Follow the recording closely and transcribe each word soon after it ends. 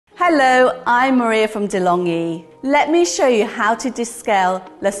Hello, I'm Maria from De'Longhi. Let me show you how to descale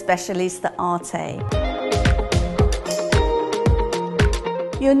La Specialista Arte.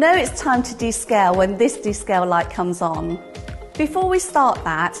 You'll know it's time to descale when this descale light comes on. Before we start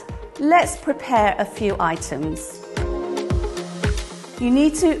that, let's prepare a few items. You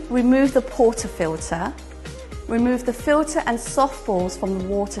need to remove the portafilter, remove the filter and soft balls from the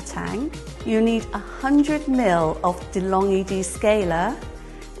water tank. You need 100 ml of De'Longhi descaler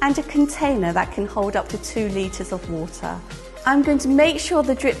and a container that can hold up to 2 litres of water. I'm going to make sure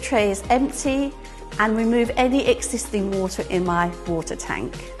the drip tray is empty and remove any existing water in my water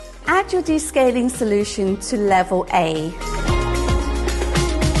tank. Add your descaling solution to level A.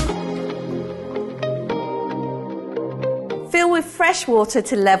 Fill with fresh water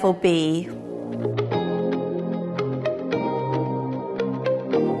to level B.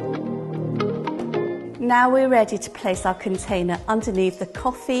 Now we're ready to place our container underneath the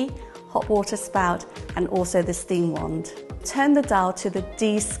coffee, hot water spout and also the steam wand. Turn the dial to the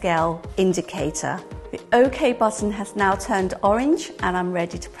descale indicator. The OK button has now turned orange and I'm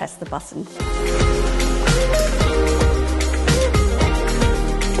ready to press the button.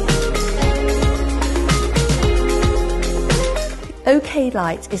 The OK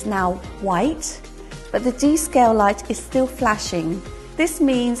light is now white, but the descale light is still flashing. This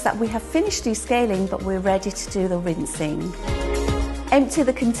means that we have finished descaling, but we're ready to do the rinsing. Empty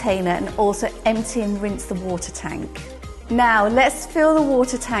the container and also empty and rinse the water tank. Now let's fill the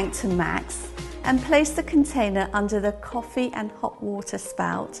water tank to max and place the container under the coffee and hot water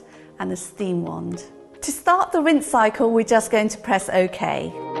spout and the steam wand. To start the rinse cycle, we're just going to press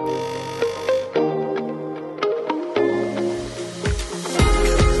OK.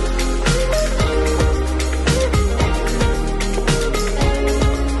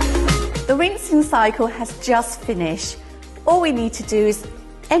 The rinsing cycle has just finished. All we need to do is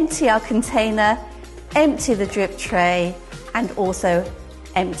empty our container, empty the drip tray, and also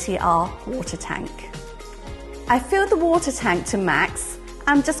empty our water tank. I filled the water tank to max.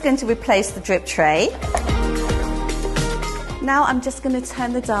 I'm just going to replace the drip tray. Now I'm just going to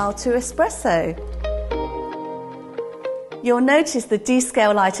turn the dial to espresso. You'll notice the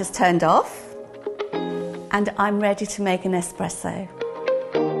descale light has turned off, and I'm ready to make an espresso.